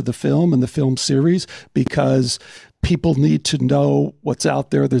return to the film and the film series because people need to know what's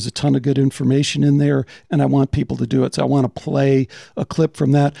out there. There's a ton of good information in there, and I want people to do it. So I want to play a clip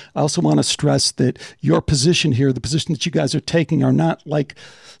from that. I also want to stress that your position here, the position that you guys are taking, are not like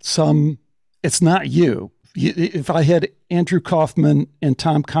it's not you. If I had Andrew Kaufman and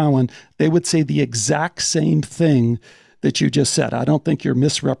Tom Cowan, they would say the exact same thing that you just said. I don't think you're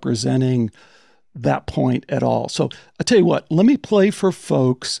misrepresenting that point at all. So I tell you what, let me play for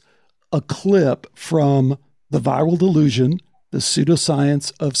folks a clip from The Viral Delusion, the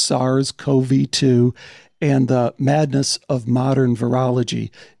Pseudoscience of SARS-CoV-2, and the Madness of Modern Virology,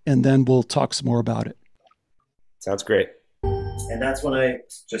 and then we'll talk some more about it. Sounds great. And that's when I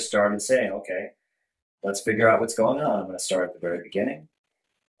just started saying, okay, let's figure out what's going on. I'm going to start at the very beginning.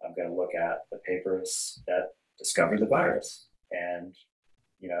 I'm going to look at the papers that discovered the virus and,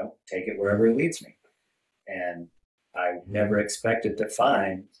 take it wherever it leads me. And I never expected to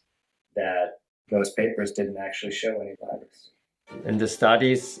find that those papers didn't actually show any virus. And the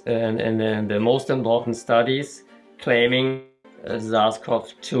studies, and the most important studies claiming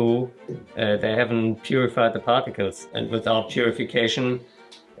SARS-CoV-2, they haven't purified the particles. And without purification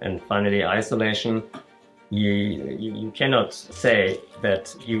and finally isolation, you cannot say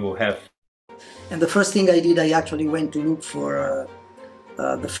that you have. And the first thing I did, I actually went to look for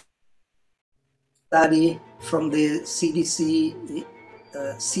the study from the CDC,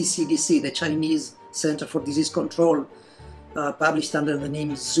 CCDC, the Chinese Center for Disease Control, published under the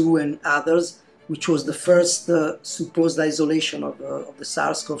name Zhu and others, which was the first supposed isolation of the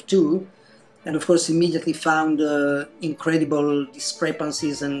SARS-CoV-2. And of course, immediately found incredible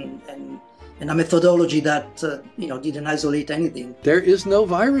discrepancies and a methodology that didn't isolate anything. There is no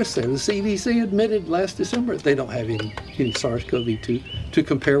virus there. The CDC admitted last December they don't have any SARS-CoV-2 to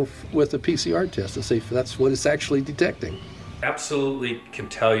compare with a PCR test to see if that's what it's actually detecting. Absolutely can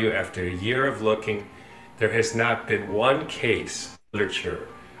tell you after a year of looking, there has not been one case in literature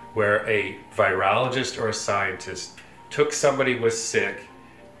where a virologist or a scientist took somebody who was sick,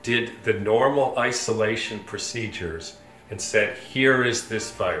 did the normal isolation procedures, and said, here is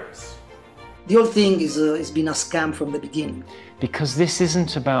this virus. The whole thing has been a scam from the beginning. Because this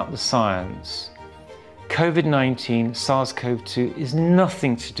isn't about the science. COVID-19, SARS-CoV-2 is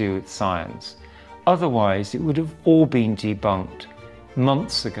nothing to do with science. Otherwise, it would have all been debunked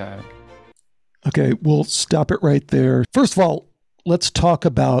months ago. Okay, we'll stop it right there. First of all, let's talk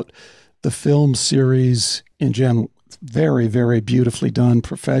about the film series in general. It's very, very beautifully done,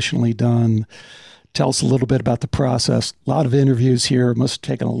 professionally done. Tell us a little bit about the process. A lot of interviews here. It must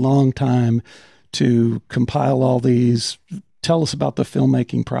have taken a long time to compile all these. Tell us about the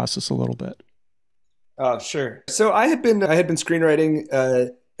filmmaking process a little bit. Sure. So I had been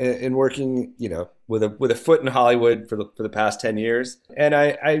screenwriting and working, with a foot in Hollywood for the past 10 years. And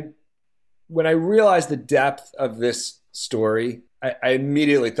I when I realized the depth of this story, I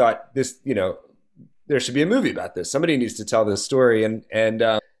immediately thought this, there should be a movie about this. Somebody needs to tell this story. And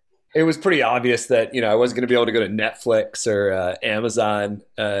it was pretty obvious that, I wasn't going to be able to go to Netflix or Amazon,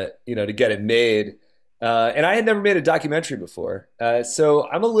 to get it made. And I had never made a documentary before. So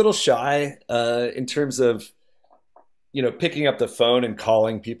I'm a little shy in terms of, picking up the phone and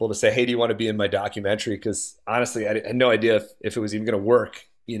calling people to say, hey, do you want to be in my documentary? Because honestly, I had no idea if it was even going to work,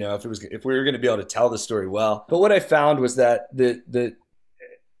 if we were going to be able to tell the story well. But what I found was that the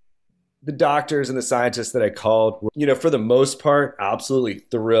doctors and the scientists that I called were, for the most part, absolutely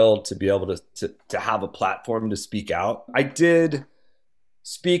thrilled to be able to have a platform to speak out. I did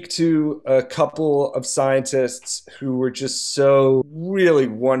speak to a couple of scientists who were just so really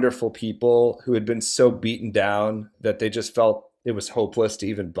wonderful people who had been so beaten down that they just felt it was hopeless to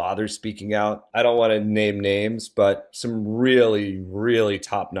even bother speaking out. I don't want to name names, but some really, really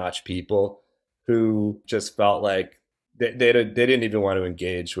top-notch people who just felt like they didn't even want to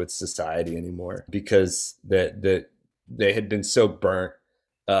engage with society anymore because they had been so burnt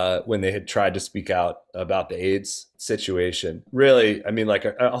when they had tried to speak out about the AIDS situation. Really, I mean, like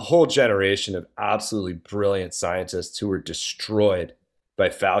a whole generation of absolutely brilliant scientists who were destroyed by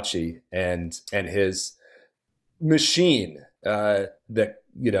Fauci and his machine that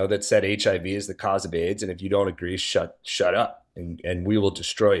said HIV is the cause of AIDS, and if you don't agree, shut up, and we will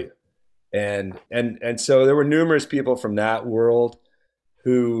destroy you. And so there were numerous people from that world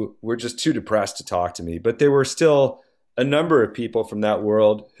who were just too depressed to talk to me, but there were still a number of people from that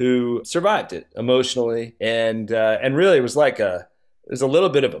world who survived it emotionally, and really it was a little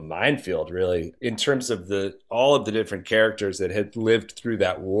bit of a minefield, really, in terms of all of the different characters that had lived through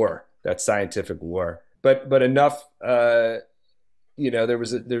that war, that scientific war. But enough, there was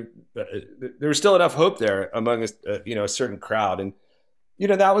still enough hope there among a certain crowd, and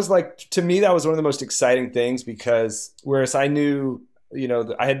that was to me that was one of the most exciting things, because whereas I knew.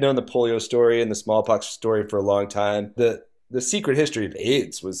 I had known the polio story and the smallpox story for a long time. The secret history of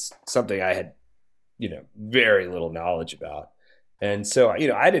AIDS was something I had, very little knowledge about. And so,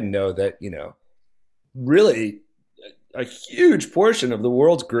 I didn't know that, really a huge portion of the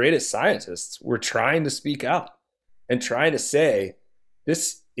world's greatest scientists were trying to speak out and trying to say,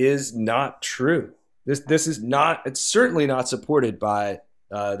 this is not true. This is not, it's certainly not supported by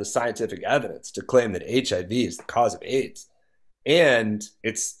the scientific evidence to claim that HIV is the cause of AIDS. And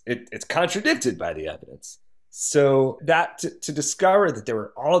it's contradicted by the evidence. So that to discover that there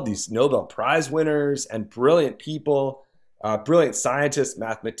were all of these Nobel Prize winners and brilliant people, brilliant scientists,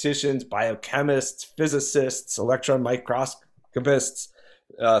 mathematicians, biochemists, physicists, electron microscopists,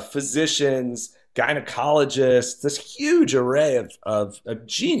 physicians, gynecologists, this huge array of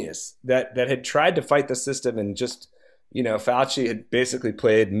genius that had tried to fight the system, and just, Fauci had basically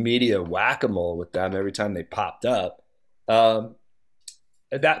played media whack-a-mole with them every time they popped up.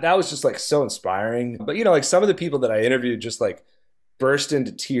 That was just so inspiring. But some of the people that I interviewed just burst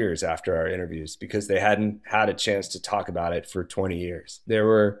into tears after our interviews because they hadn't had a chance to talk about it for 20 years. There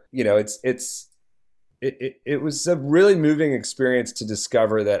were, it was a really moving experience to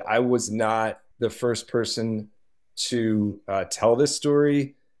discover that I was not the first person to tell this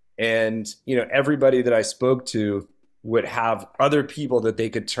story, and everybody that I spoke to would have other people that they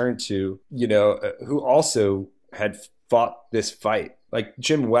could turn to, who also had fought this fight, like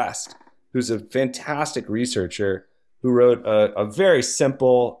Jim West, who's a fantastic researcher who wrote a very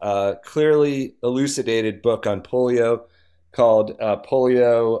simple, clearly elucidated book on polio called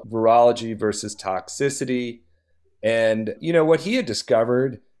Polio Virology versus Toxicity. And, what he had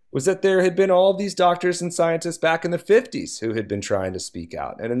discovered was that there had been all these doctors and scientists back in the 50s who had been trying to speak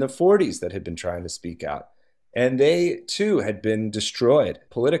out, and in the 40s that had been trying to speak out. And they, too, had been destroyed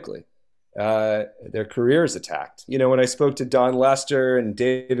politically. Their careers attacked. When I spoke to Don Lester and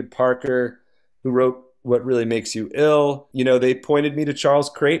David Parker, who wrote What Really Makes You Ill, they pointed me to Charles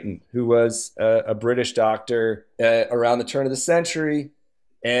Creighton, who was a British doctor around the turn of the century.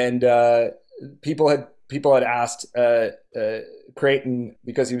 And people had asked Creighton,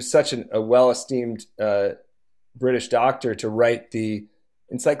 because he was such a well-esteemed British doctor, to write the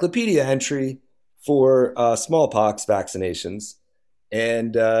encyclopedia entry for smallpox vaccinations.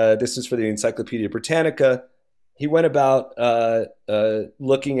 And this is for the Encyclopedia Britannica. He went about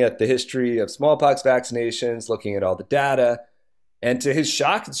looking at the history of smallpox vaccinations, looking at all the data, and to his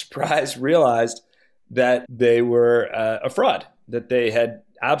shock and surprise realized that they were a fraud, that they had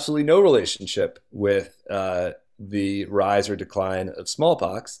absolutely no relationship with the rise or decline of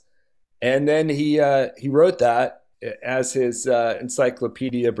smallpox. And then he wrote that as his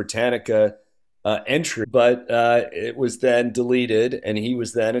Encyclopedia Britannica entry, but it was then deleted and he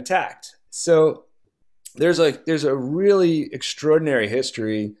was then attacked. So there's a really extraordinary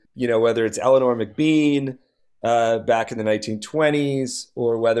history, whether it's Eleanor McBean back in the 1920s,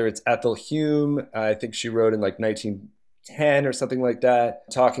 or whether it's Ethel Hume. I think she wrote in like 1910 or something like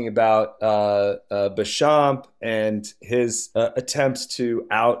that, talking about Béchamp and his attempts to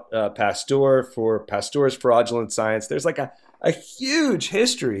out Pasteur for Pasteur's fraudulent science. There's like a huge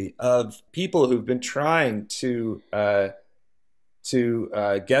history of people who've been trying to get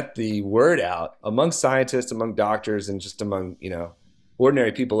the word out among scientists, among doctors, and just among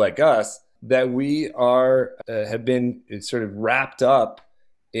ordinary people like us, that we have been sort of wrapped up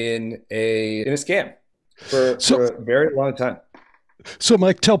in a scam for a very long time. So,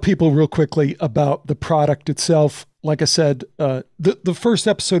 Mike, tell people real quickly about the product itself. Like I said, the first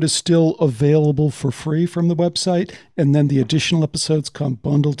episode is still available for free from the website, and then the additional episodes come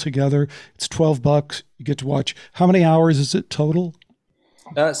bundled together. It's $12. You get to watch. How many hours is it total?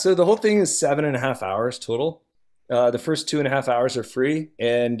 So the whole thing is 7.5 hours total. The first 2.5 hours are free,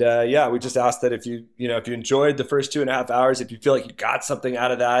 and we just ask that if you enjoyed the first 2.5 hours, if you feel like you got something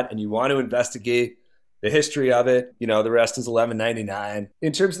out of that and you want to investigate the history of it, the rest is $11.99.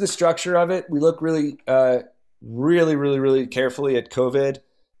 In terms of the structure of it, we look really carefully at COVID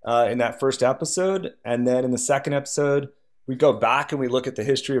in that first episode. And then in the second episode, we go back and we look at the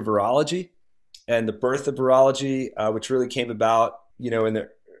history of virology and the birth of virology, which really came about, at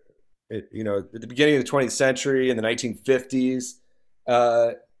the beginning of the 20th century, in the 1950s,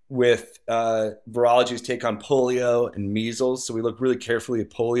 with virology's take on polio and measles. So we look really carefully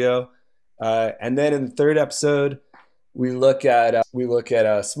at polio. And then in the third episode, we look at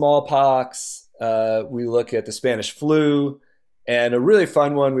smallpox. We look at the Spanish flu, and a really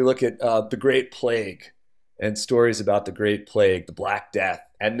fun one, we look at the Great Plague and stories about the Great Plague, the Black Death.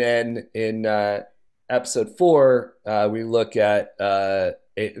 And then in episode 4, we look at the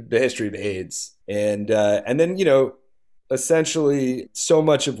history of AIDS. And then, essentially so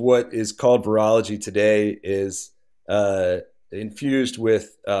much of what is called virology today is infused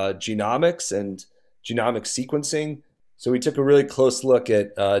with genomics and genomic sequencing. So we took a really close look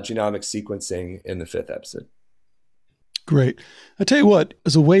at genomic sequencing in the 5th episode. Great. I tell you what,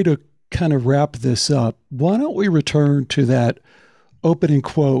 as a way to kind of wrap this up, why don't we return to that opening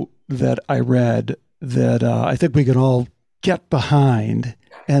quote that I read that I think we can all get behind.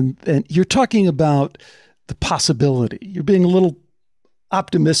 And you're talking about the possibility. You're being a little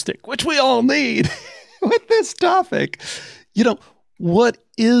optimistic, which we all need with this topic. What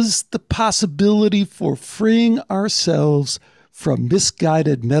is the possibility for freeing ourselves from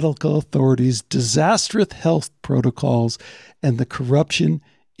misguided medical authorities, disastrous health protocols, and the corruption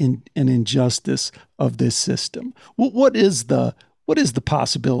and injustice of this system? What is the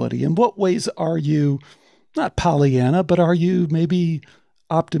possibility? In what ways are you, not Pollyanna, but are you maybe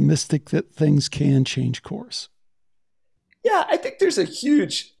optimistic that things can change course? Yeah, I think there's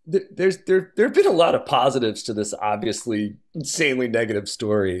there have been a lot of positives to this obviously insanely negative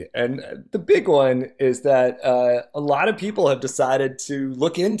story. And the big one is that a lot of people have decided to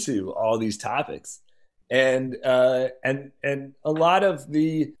look into all these topics. And a lot of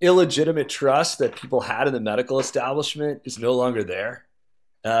the illegitimate trust that people had in the medical establishment is no longer there.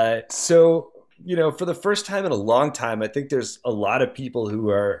 So, for the first time in a long time, I think there's a lot of people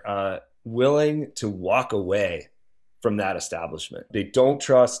who are willing to walk away from that establishment. They don't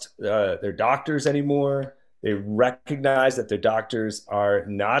trust their doctors anymore. They recognize that their doctors are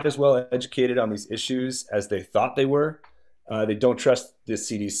not as well educated on these issues as they thought they were. They don't trust the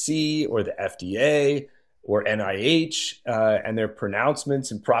CDC or the FDA or NIH and their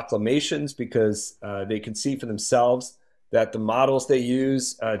pronouncements and proclamations, because they can see for themselves that the models they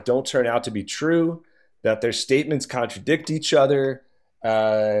use don't turn out to be true, that their statements contradict each other,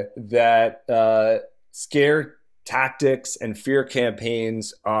 that scare tactics and fear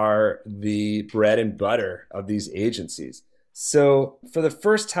campaigns are the bread and butter of these agencies. So for the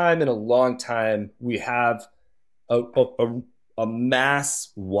first time in a long time, we have a a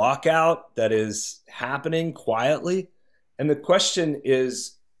mass walkout that is happening quietly. And the question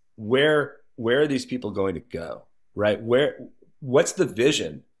is, where are these people going to go, right? What's the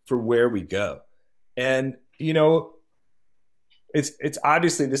vision for where we go? And, you know, it's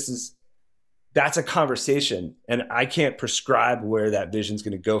obviously that's a conversation, and I can't prescribe where that vision is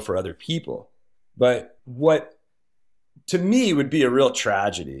going to go for other people. But what to me would be a real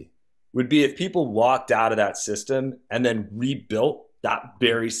tragedy would be if people walked out of that system and then rebuilt that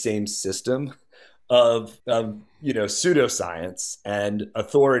very same system of you know, pseudoscience and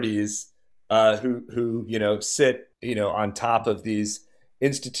authorities who you know, sit, you know, on top of these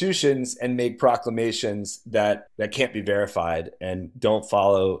institutions and make proclamations that can't be verified and don't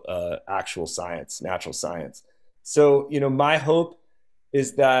follow actual science, natural science. So, you know, my hope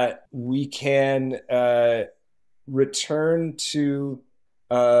is that we can return to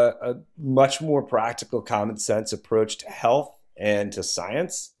a much more practical, common sense approach to health and to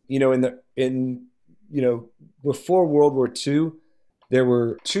science. You know, you know, before World War II, there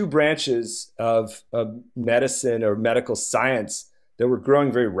were two branches of medicine or medical science that were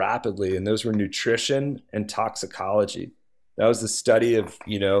growing very rapidly, and those were nutrition and toxicology. That was the study of,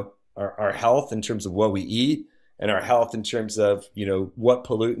 you know, our health in terms of what we eat, and our health in terms of, you know, what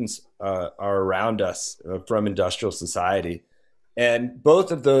pollutants are around us from industrial society. And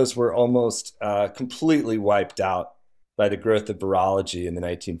both of those were almost completely wiped out by the growth of virology in the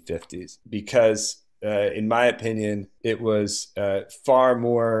 1950s, because in my opinion, it was far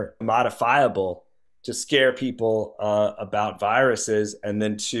more modifiable to scare people about viruses and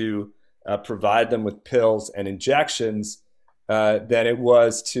then to provide them with pills and injections than it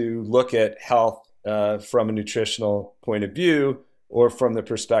was to look at health from a nutritional point of view, or from the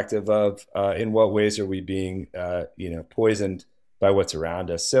perspective of in what ways are we being you know, poisoned by what's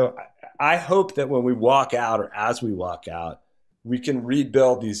around us. So I hope that when we walk out, or as we walk out, we can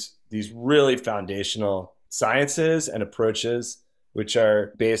rebuild these really foundational sciences and approaches which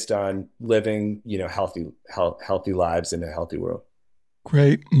are based on living, you know, healthy lives in a healthy world.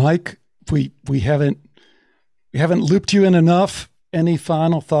 Great, Mike. We haven't looped you in enough. Any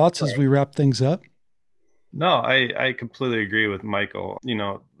final thoughts as we wrap things up? No, I completely agree with Michael. You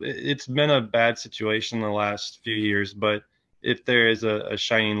know, it's been a bad situation the last few years, but if there is a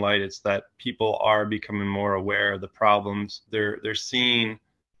shining light, it's that people are becoming more aware of the problems. They're seeing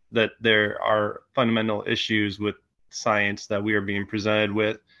that there are fundamental issues with science that we are being presented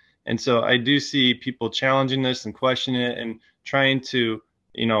with. And so I do see people challenging this and questioning it and trying to,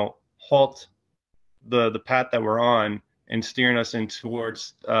 you know, halt the path that we're on and steering us in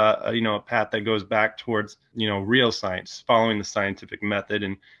towards, you know, a path that goes back towards, you know, real science, following the scientific method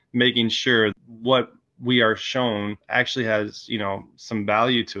and making sure what we are shown actually has, you know, some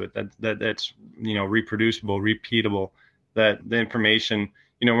value to it, that's, you know, reproducible, repeatable, that the information,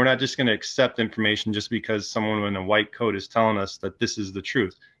 you know, we're not just going to accept information just because someone in a white coat is telling us that this is the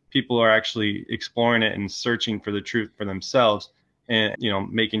truth. People are actually exploring it and searching for the truth for themselves, and, you know,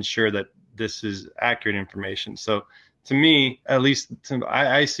 making sure that this is accurate information. So to me, at least,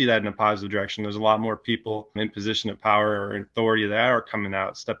 I see that in a positive direction. There's a lot more people in position of power or authority that are coming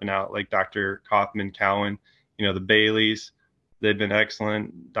out, stepping out, like Dr. Kaufman, Cowan, you know, the Baileys. They've been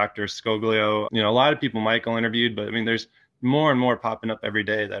excellent. Dr. Scoglio, you know, a lot of people Michael interviewed, but I mean, there's more and more popping up every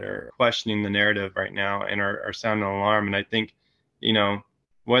day that are questioning the narrative right now and are sounding an alarm. And I think, you know,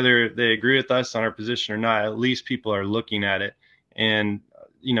 whether they agree with us on our position or not, at least people are looking at it. And,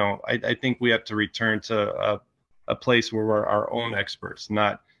 you know, I think we have to return to a place where we're our own experts,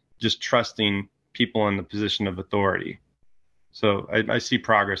 not just trusting people in the position of authority. So I see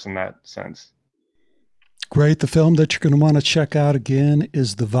progress in that sense. Great. The film that you're going to want to check out again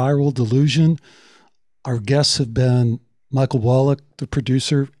is The Viral Delusion. Our guests have been Michael Wallach, the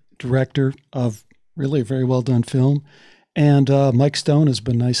producer, director of really a very well done film. And Mike Stone has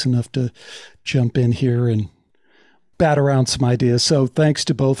been nice enough to jump in here and bat around some ideas. So thanks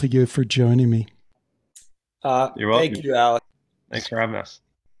to both of you for joining me. You're welcome. Thank you, Alex. Thanks for having us.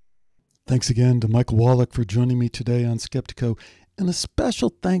 Thanks again to Michael Wallach for joining me today on Skeptiko. And a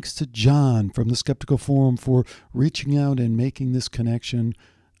special thanks to John from the Skeptiko Forum for reaching out and making this connection.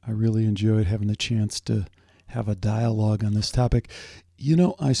 I really enjoyed having the chance to have a dialogue on this topic. You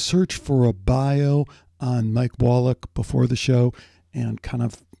know, I searched for a bio on Mike Wallach before the show, and kind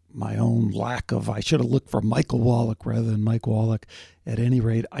of my own lack of, I should have looked for Michael Wallach rather than Mike Wallach. At any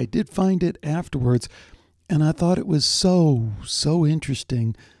rate, I did find it afterwards, and I thought it was so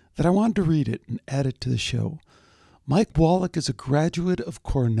interesting that I wanted to read it and add it to the show. Mike Wallach is a graduate of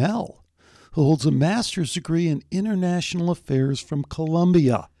Cornell who holds a master's degree in international affairs from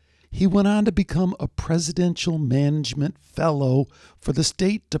Columbia. He went on to become a presidential management fellow for the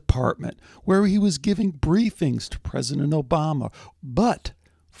State Department, where he was giving briefings to President Obama. But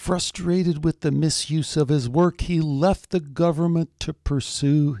frustrated with the misuse of his work, he left the government to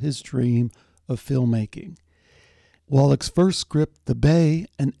pursue his dream of filmmaking. Wallach's first script, The Bay,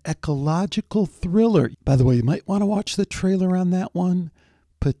 an ecological thriller. By the way, you might want to watch the trailer on that one,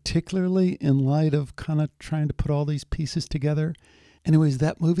 particularly in light of kind of trying to put all these pieces together. Anyways,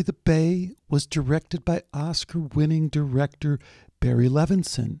 that movie, The Bay, was directed by Oscar-winning director Barry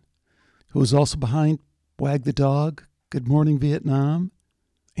Levinson, who was also behind Wag the Dog, Good Morning Vietnam,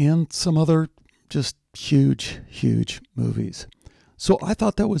 and some other just huge, huge movies. So I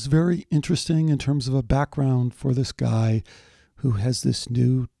thought that was very interesting in terms of a background for this guy who has this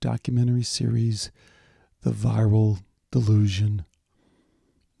new documentary series, The Viral Delusion.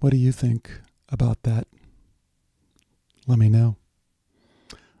 What do you think about that? Let me know.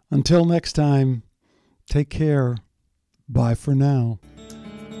 Until next time, take care. Bye for now.